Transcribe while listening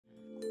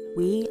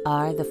We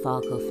are the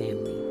Falco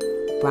family.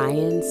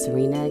 Brian,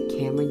 Serena,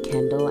 Cameron,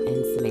 Kendall,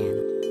 and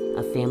Savannah,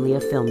 a family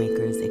of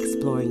filmmakers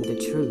exploring the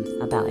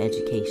truth about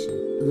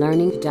education,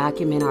 learning to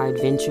document our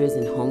adventures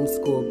in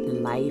homeschool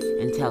and life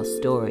and tell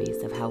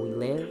stories of how we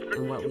live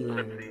and what we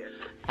learn.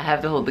 I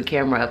have to hold the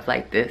camera up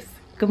like this.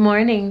 Good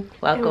morning.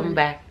 Welcome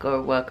back,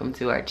 or welcome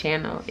to our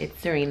channel.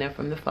 It's Serena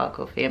from the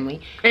Falco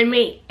family. And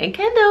me. And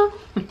Kendall.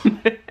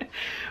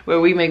 Where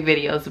we make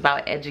videos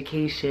about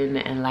education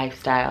and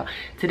lifestyle.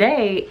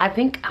 Today, I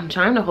think I'm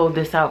trying to hold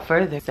this out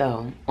further.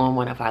 So, on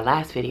one of our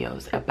last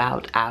videos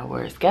about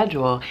our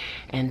schedule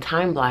and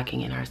time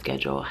blocking in our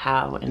schedule,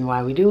 how and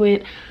why we do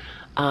it,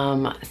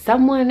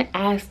 someone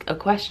asked a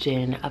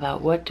question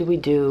about what do we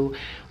do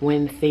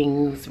when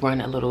things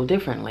run a little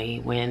differently,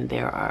 when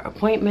there are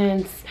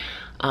appointments,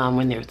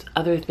 when there's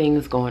other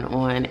things going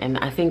on. And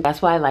I think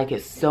that's why I like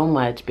it so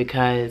much,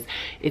 because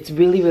it's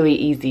really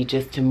easy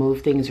just to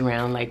move things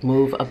around, like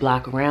move a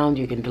block around.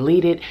 You can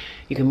delete it,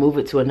 you can move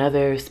it to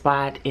another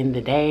spot in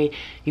the day,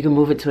 you can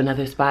move it to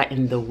another spot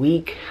in the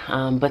week.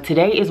 But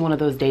today is one of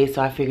those days,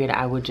 so I figured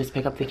I would just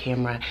pick up the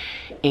camera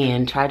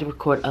and try to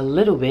record a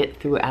little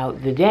bit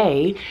throughout the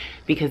day,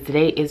 because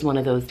today is one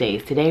of those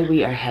days. Today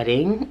we are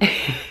heading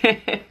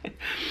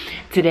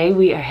Today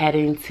we are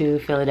heading to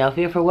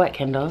Philadelphia for what,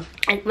 Kendall?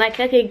 My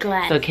cooking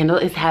class. So Kendall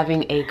is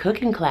having a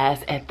cooking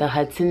class at the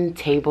Hudson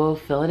Table,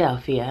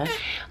 Philadelphia.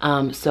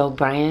 So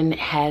Brian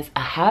has a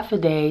half a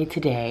day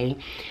today.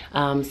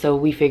 So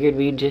we figured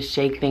we'd just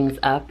shake things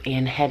up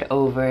and head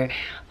over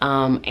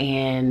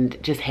and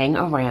just hang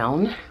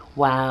around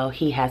while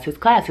he has his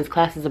class. His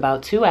class is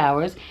about 2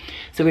 hours.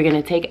 So we're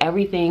gonna take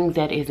everything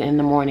that is in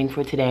the morning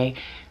for today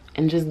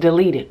and just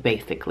delete it,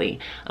 basically.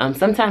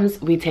 Sometimes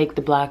we take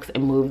the blocks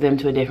and move them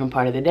to a different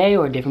part of the day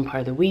or a different part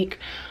of the week,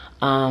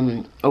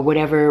 or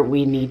whatever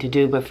we need to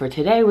do. But for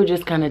today, we're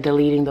just kind of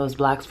deleting those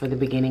blocks for the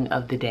beginning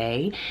of the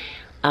day.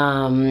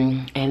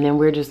 And then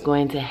we're just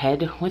going to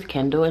head with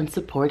Kendall and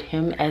support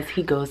him as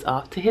he goes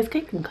off to his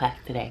cooking class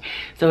today.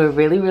 So we're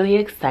really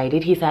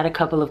excited. He's had a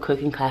couple of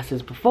cooking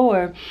classes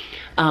before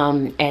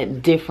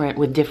with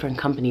different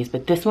companies,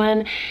 but this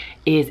one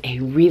is a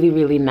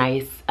really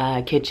nice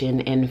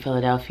kitchen in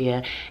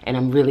Philadelphia, and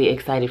I'm really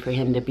excited for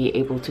him to be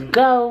able to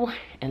go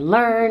and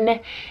learn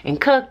and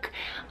cook.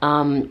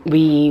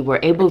 We were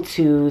able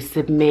to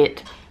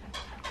submit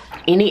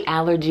any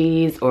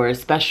allergies or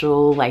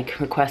special like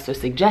requests or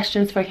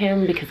suggestions for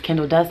him, because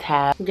Kendall does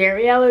have a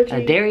dairy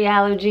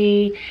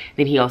allergy.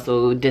 Then he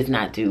also does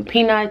not do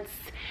peanuts.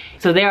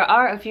 So there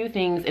are a few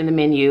things on the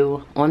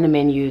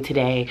menu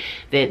today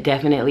that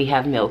definitely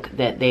have milk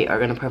that they are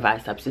going to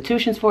provide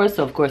substitutions for.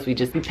 So of course we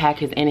pack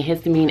his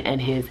antihistamine and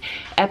his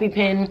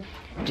EpiPen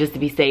just to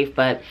be safe.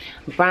 But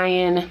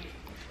Brian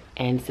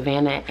and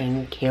Savannah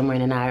and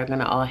Cameron and I are going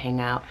to all hang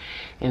out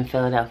in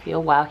Philadelphia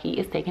while he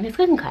is taking his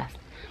cooking class.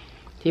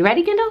 You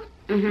ready, Kendall?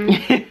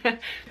 Mm-hmm.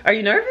 Are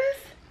you nervous?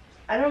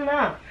 I don't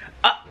know.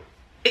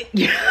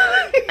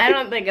 I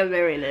don't think I'm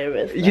very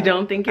nervous, though. You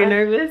don't think you're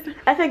nervous?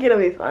 I think it'll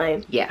be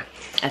fine. Yeah,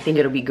 I think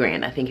it'll be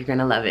grand. I think you're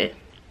gonna love it.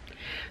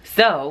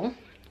 So,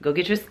 go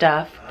get your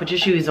stuff, put your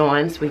shoes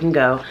on so we can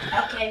go.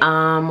 Okay.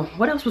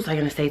 What else was I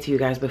gonna say to you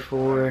guys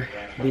before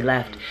we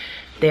left?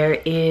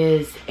 There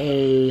is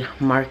a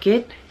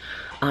market,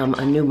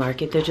 a new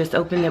market that just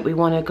opened that we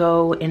want to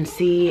go and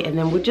see, and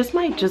then we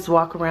might just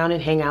walk around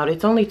and hang out.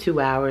 It's only 2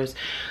 hours,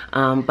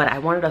 but I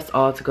wanted us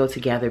all to go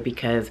together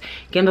because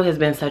Kendall has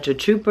been such a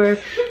trooper.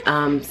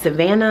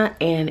 Savannah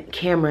and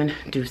Cameron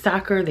do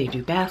soccer, they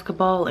do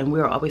basketball, and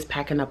we're always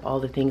packing up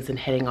all the things and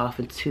heading off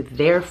into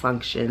their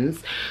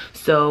functions.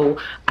 So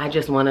I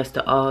just want us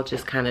to all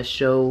just kind of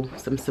show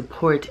some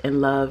support and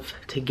love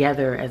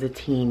together as a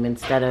team,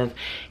 instead of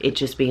it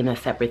just being a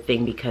separate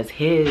thing, because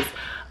his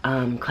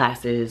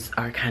classes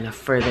are kind of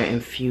further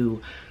and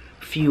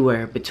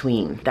fewer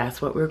between.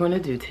 That's what we're going to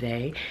do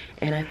today,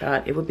 and I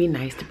thought it would be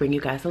nice to bring you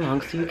guys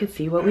along so you could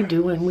see what we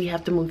do when we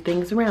have to move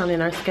things around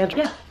in our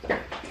schedule. Yeah.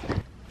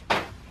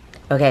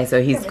 Okay,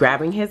 so he's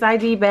grabbing his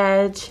ID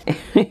badge.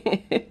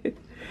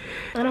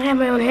 I don't have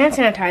my own hand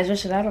sanitizer,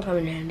 so that'll come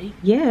in handy.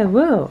 Yeah, it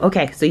will.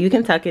 Okay, so you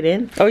can tuck it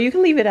in, or you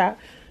can leave it out.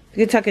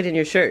 You can tuck it in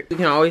your shirt. You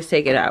can always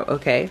take it out,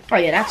 okay? Oh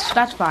yeah,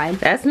 that's fine.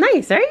 That's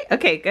nice, right?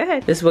 Okay, go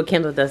ahead. This is what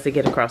Kendall does to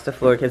get across the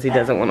floor because he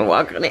doesn't want to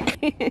walk on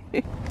it.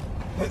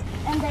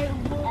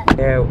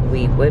 There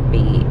we would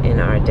be in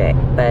our day,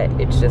 but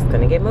it's just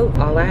gonna get moved.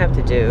 All I have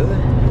to do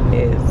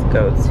is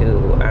go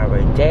to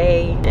our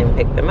day and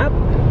pick them up,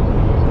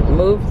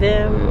 move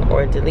them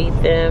or delete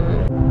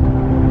them.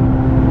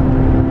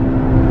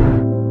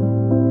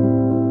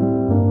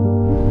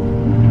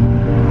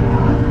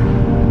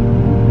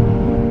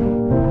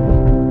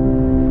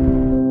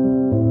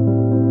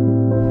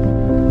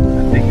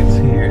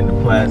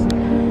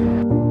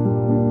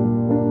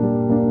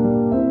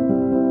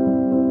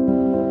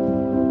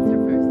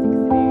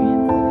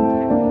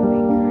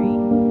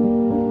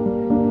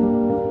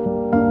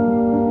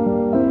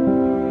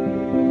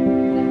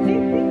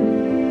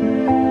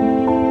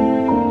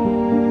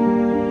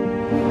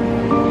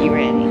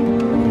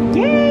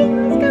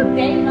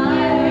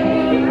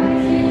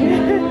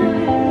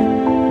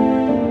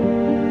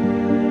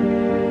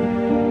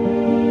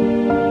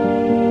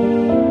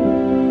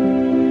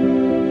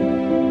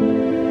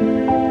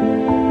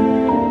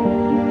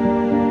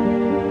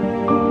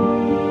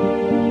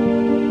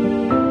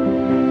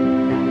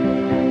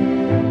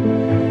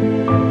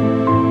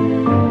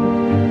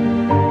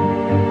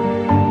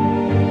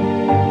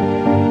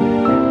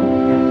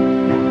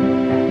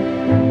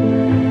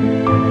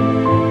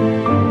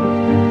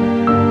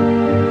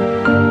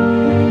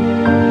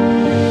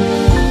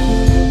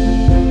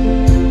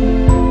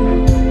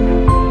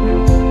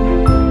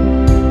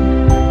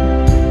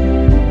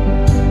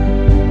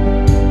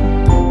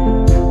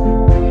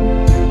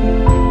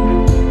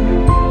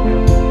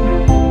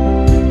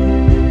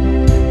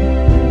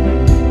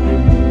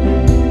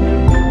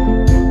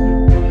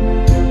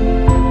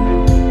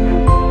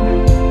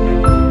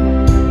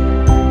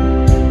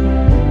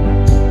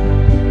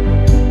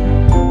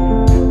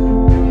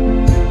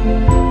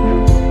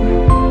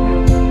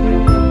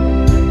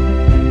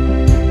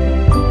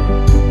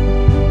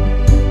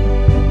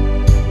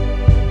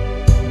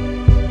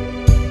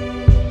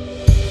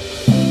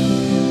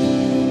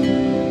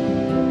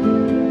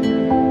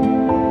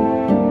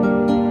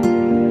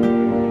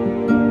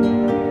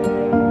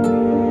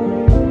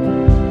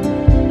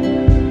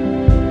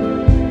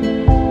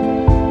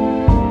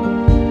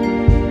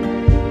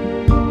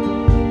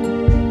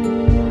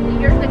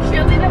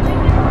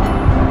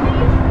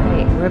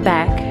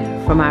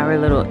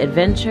 little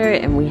adventure,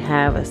 and we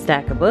have a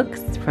stack of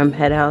books from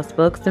Head House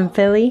Books in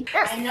Philly.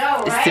 I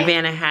know, right?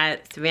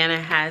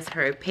 Savannah has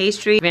her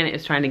pastry. Savannah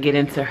is trying to get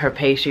into her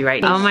pastry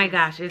right now. Oh my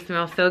gosh, it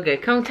smells so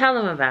good. Come tell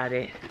them about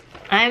it.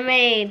 I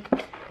made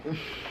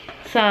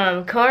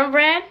some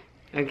cornbread.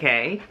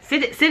 Okay,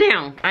 sit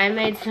down. I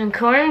made some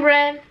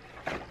cornbread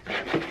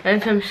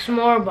and some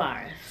s'more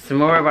bars.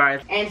 S'more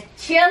bars. And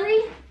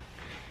chili.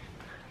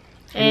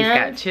 And he's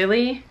got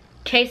chili.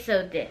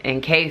 Queso dip.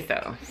 And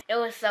queso. It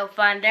was so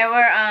fun. There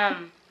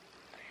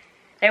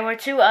were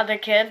two other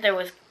kids. There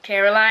was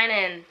Caroline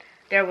and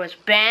there was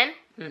Ben.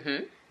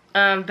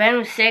 Ben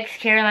was 6,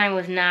 Caroline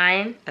was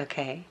 9.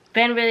 Okay.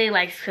 Ben really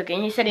likes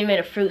cooking. He said he made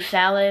a fruit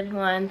salad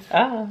once.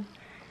 Oh.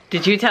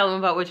 Did you tell him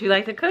about what you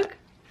like to cook?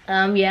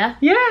 Yeah.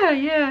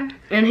 Yeah.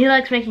 And he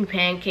likes making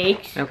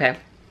pancakes. Okay.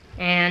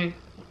 And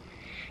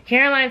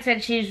Caroline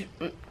said she's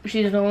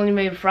only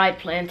made fried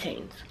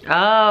plantains.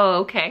 Oh,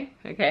 okay.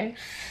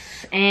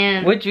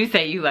 And what'd you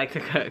say you like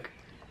to cook?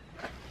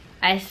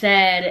 I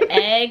said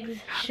eggs,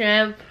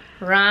 shrimp,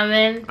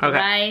 ramen,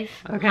 rice,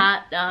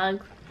 hot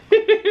dogs.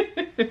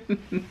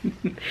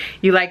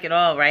 You like it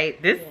all, right?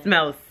 This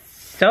smells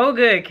so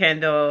good,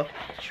 Kendall.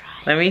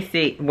 Let me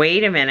see.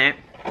 Wait a minute.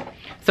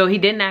 So he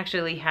didn't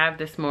actually have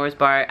the s'mores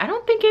bar. I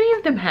don't think any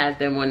of them had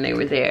them when they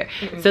were there.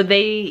 So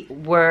they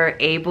were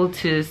able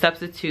to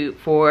substitute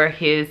for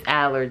his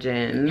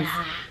allergens.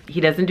 He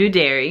doesn't do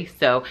dairy,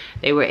 so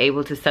they were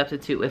able to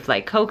substitute with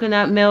like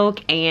coconut milk,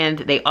 and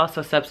they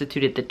also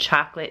substituted the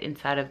chocolate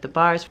inside of the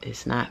bars.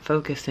 It's not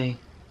focusing.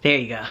 There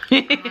you go.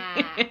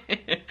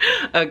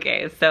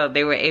 Okay, so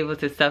they were able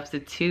to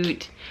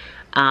substitute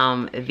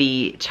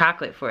the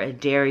chocolate for a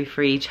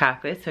dairy-free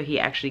chocolate, so he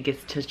actually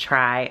gets to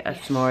try a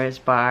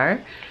s'mores bar.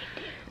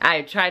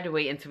 I tried to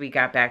wait until we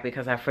got back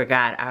because I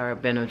forgot our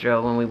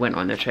Benadryl when we went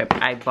on the trip.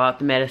 I bought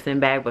the medicine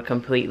bag but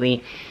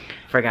completely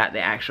forgot the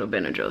actual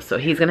Benadryl. So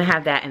he's gonna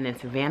have that, and then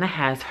Savannah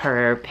has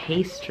her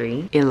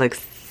pastry. It looks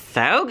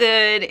so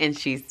good, and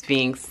she's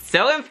being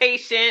so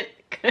impatient.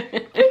 Because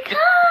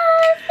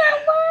I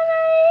wanna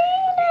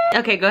eat it.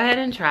 Okay, go ahead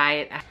and try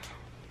it.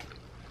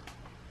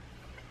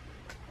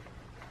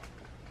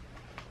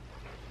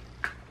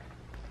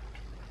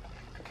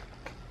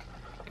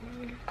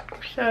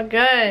 So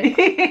good.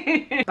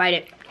 Bite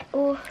it.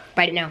 Ooh.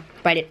 Bite it now.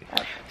 Bite it.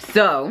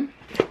 So,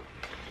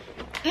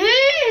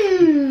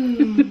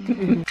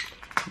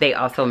 they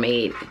also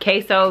made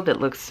queso that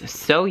looks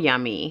so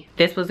yummy.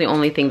 This was the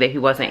only thing that he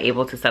wasn't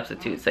able to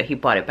substitute, so he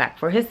bought it back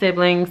for his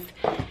siblings.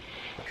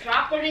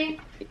 Chocolatey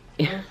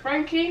and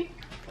crunchy.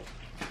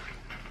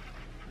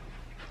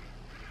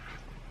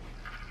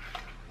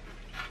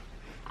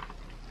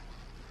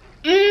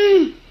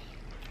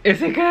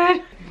 Is it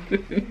good?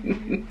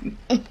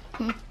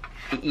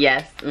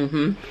 Yes.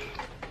 All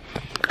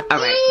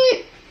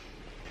right.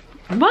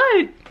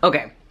 What?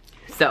 Okay.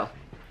 So,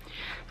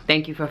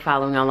 thank you for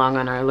following along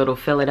on our little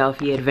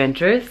Philadelphia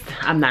adventures.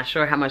 I'm not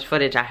sure how much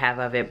footage I have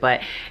of it,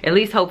 but at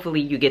least hopefully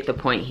you get the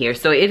point here.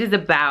 So it is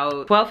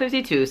about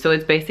 12:52, so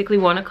it's basically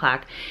 1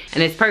 o'clock,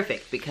 and it's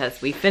perfect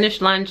because we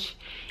finished lunch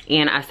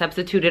and I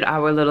substituted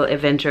our little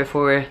adventure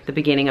for the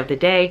beginning of the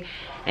day,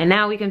 and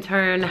now we can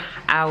turn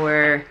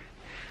our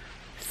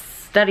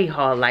study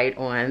hall light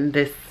on.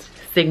 This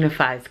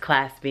signifies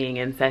class being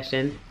in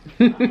session.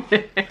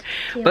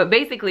 But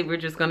basically we're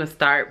just gonna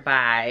start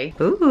by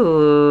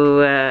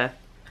okay.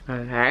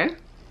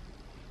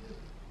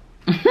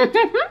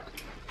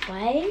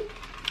 What?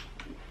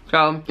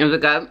 So is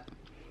it good?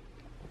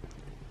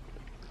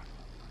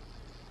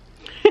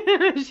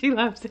 She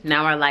loves it.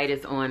 Now our light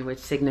is on, which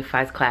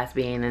signifies class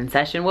being in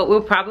session. What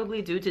we'll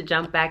probably do to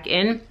jump back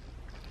in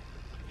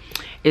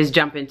is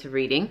jump into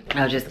reading.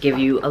 I'll just give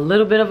you a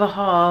little bit of a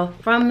haul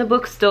from the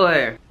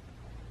bookstore.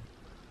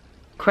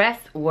 Cress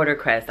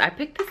watercress. I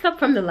picked this up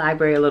from the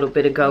library a little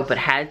bit ago, but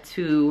had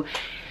to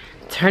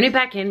turn it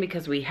back in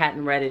because we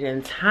hadn't read it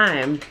in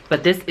time.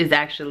 But this is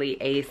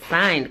actually a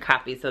signed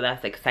copy, so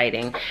that's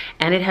exciting.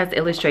 And it has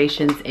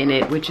illustrations in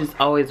it, which is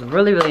always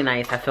really, really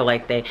nice. I feel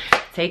like they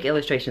take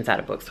illustrations out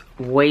of books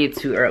way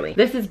too early.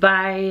 This is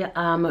by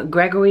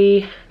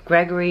Gregory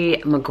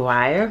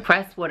McGuire.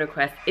 Cress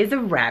watercress is a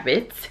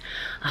rabbit.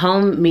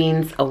 Home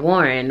means a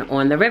warren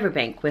on the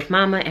riverbank with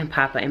Mama and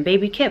Papa and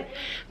baby Kip.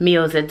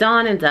 Meals at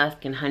dawn and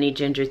dusk and honey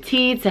ginger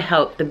tea to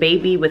help the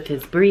baby with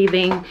his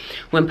breathing.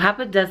 When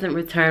Papa doesn't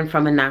return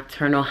from a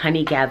nocturnal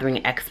honey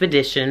gathering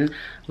expedition,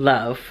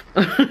 love.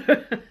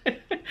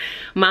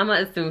 Mama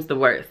assumes the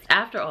worst.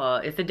 After all,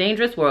 it's a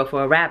dangerous world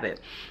for a rabbit.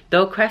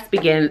 Though Cress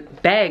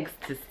begs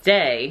to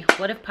stay,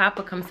 what if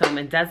Papa comes home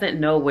and doesn't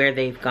know where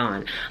they've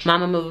gone?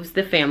 Mama moves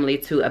the family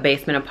to a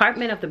basement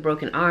apartment of the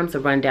Broken Arms,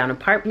 a rundown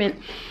apartment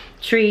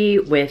tree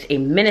with a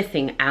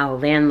menacing owl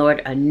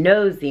landlord, a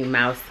nosy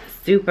mouse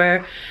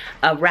super,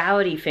 a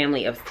rowdy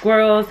family of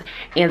squirrels,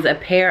 and a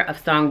pair of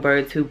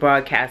songbirds who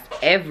broadcast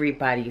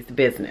everybody's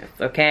business,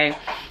 okay?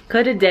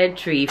 Could a dead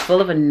tree full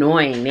of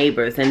annoying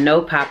neighbors and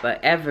no Papa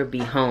ever be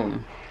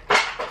home?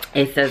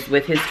 It says,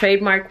 with his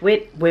trademark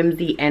wit,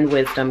 whimsy, and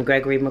wisdom,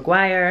 Gregory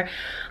Maguire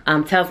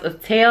tells a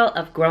tale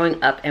of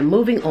growing up and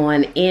moving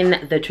on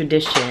in the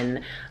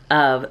tradition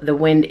of The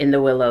Wind in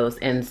the Willows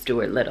and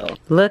Stuart Little.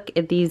 Look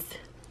at these.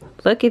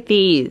 Look at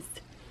these.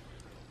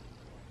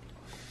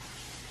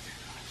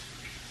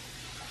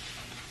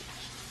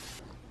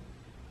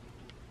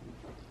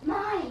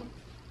 Mine.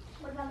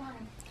 What about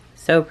mine?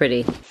 So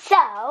pretty.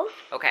 So.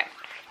 Okay.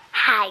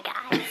 Hi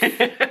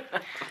guys.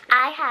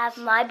 I have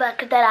my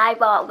book that I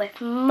bought with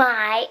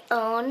my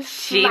own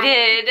She money.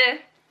 did.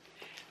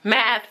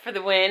 Math for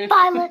the win.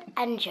 Violet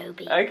and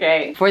Joby.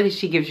 Okay. Before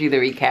she gives you the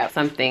recap,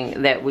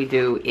 something that we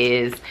do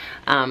is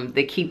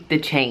the Keep the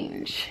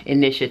Change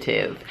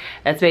initiative.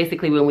 That's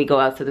basically when we go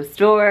out to the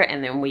store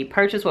and then we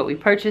purchase what we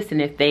purchase,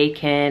 and if they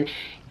can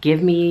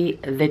give me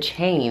the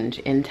change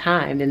in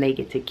time, then they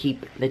get to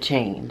keep the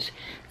change.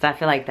 So I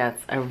feel like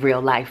that's a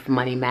real life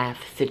money math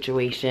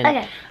situation.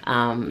 Okay.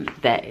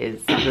 That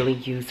is really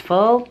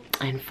useful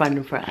and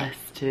fun for us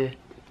to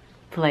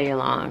play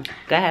along.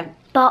 Go ahead.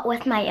 Bought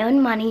with my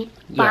own money,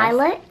 Yes.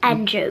 Violet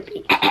and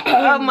Joby.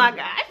 Oh my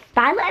gosh.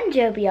 Violet and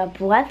Joby are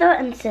brother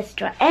and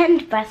sister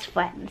and best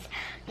friends,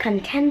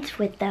 content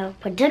with their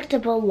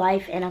predictable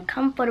life in a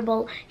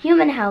comfortable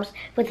human house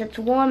with its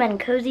warm and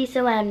cozy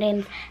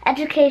surroundings,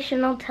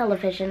 educational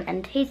television,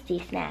 and tasty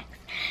snacks.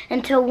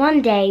 Until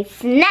one day,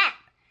 snap!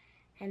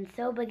 And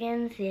so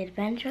begins the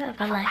adventure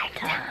of a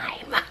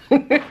lifetime.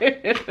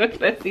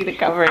 Let's see the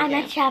cover I'm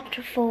again. at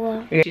chapter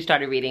 4. She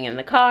started reading in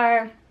the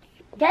car.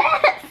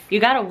 Yes! You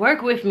gotta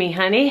work with me,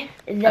 honey.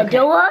 The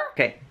door.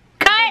 Okay.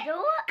 Cut! The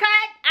door. Cut!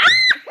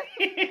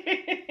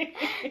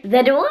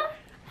 The door.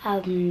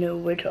 Have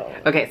no at all.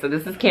 Okay, so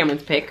this is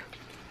Cameron's pick.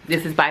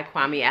 This is by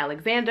Kwame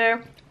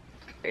Alexander.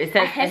 It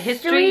says A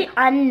history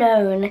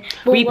unknown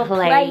will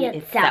replay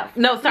itself.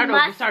 No, start We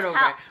over, must start over.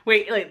 help.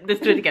 Wait, let's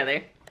do it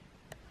together.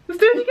 Let's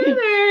do it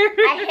together.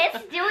 A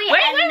history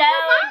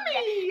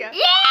unknown.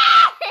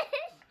 Yes!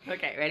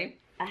 Okay, ready?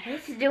 A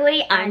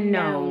history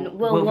unknown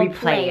will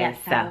replay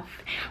itself.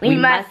 We We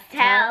must must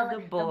tell tell the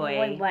the boy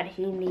boy what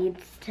he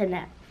needs to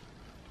know.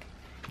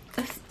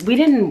 We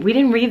didn't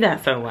read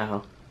that so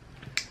well.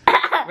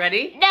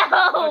 Ready?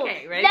 No.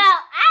 Okay, ready? No,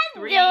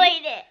 I'm 3,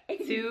 doing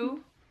it. 2,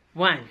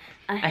 1.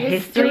 A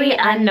history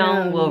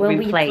unknown will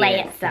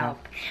replay itself.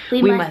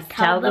 We must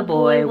tell the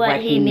boy what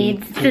he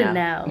needs to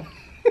know.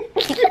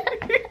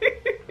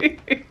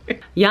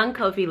 Young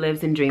Kofi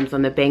lives and dreams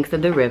on the banks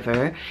of the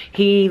river.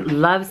 He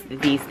loves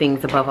these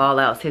things above all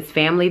else. His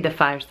family, the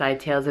fireside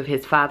tales of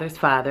his father's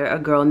father, a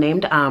girl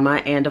named Amma,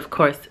 and of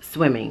course,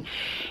 swimming.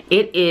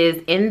 It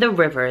is in the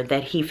river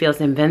that he feels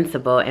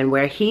invincible and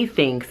where he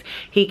thinks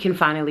he can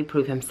finally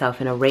prove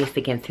himself in a race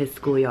against his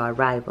schoolyard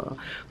rival.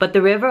 But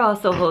the river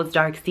also holds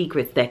dark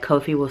secrets that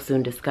Kofi will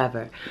soon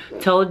discover.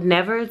 Told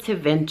never to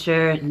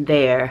venture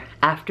there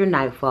after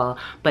nightfall,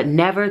 but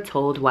never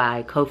told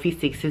why, Kofi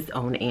seeks his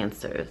own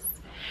answers.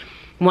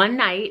 One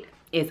night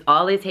is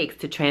all it takes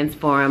to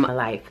transform a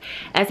life.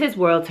 As his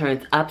world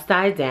turns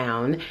upside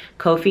down,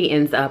 Kofi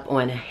ends up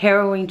on a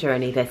harrowing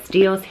journey that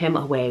steals him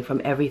away from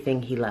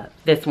everything he loves.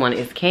 This one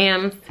is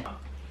Cam's.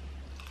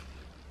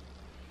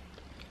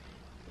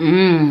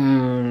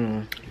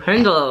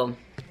 Kendall.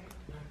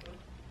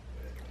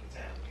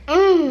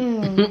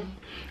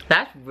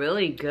 That's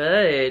really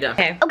good.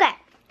 Okay. Okay.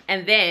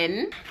 And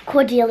then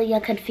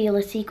Cordelia could feel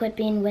a secret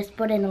being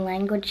whispered in a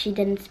language she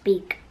didn't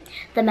speak.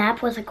 The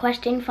map was a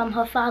question from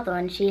her father,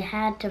 and she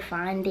had to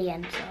find the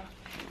answer.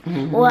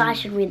 Or I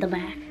should read the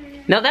back.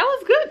 No, that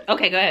was good.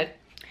 Okay, go ahead.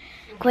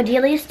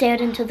 Cordelia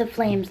stared into the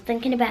flames,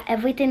 thinking about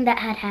everything that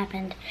had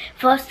happened.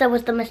 First, there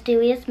was the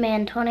mysterious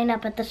man turning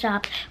up at the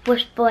shop,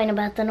 whispering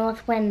about the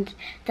north wind.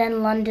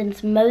 Then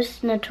London's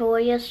most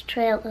notorious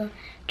traitor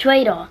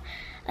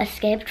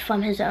escaped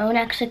from his own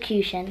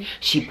execution.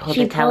 She pulled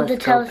the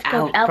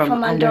telescope out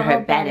from under her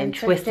bed and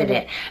twisted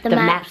it. The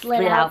map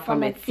slid out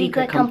from its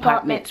secret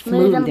compartment,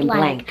 smooth and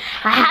blank.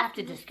 I have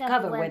to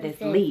discover where this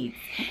leads.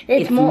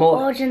 It's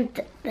more urgent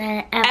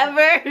than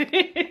ever.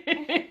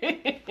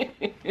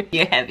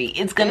 You're heavy.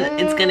 It's gonna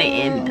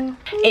end.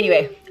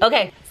 Anyway,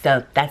 okay.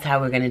 So that's how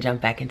we're gonna jump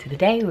back into the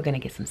day. We're gonna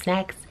get some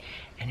snacks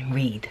and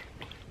read.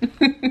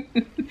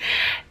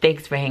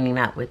 Thanks for hanging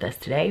out with us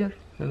today.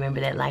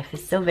 Remember that life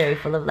is so very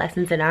full of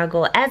lessons, and our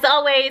goal, as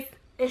always,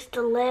 is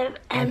to live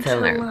and to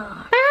learn.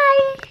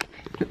 Bye.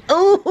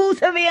 Oh,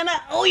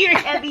 Savannah. Oh, you're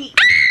heavy.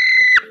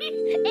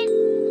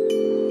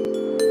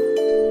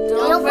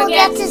 Don't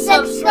forget to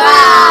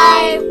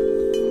subscribe.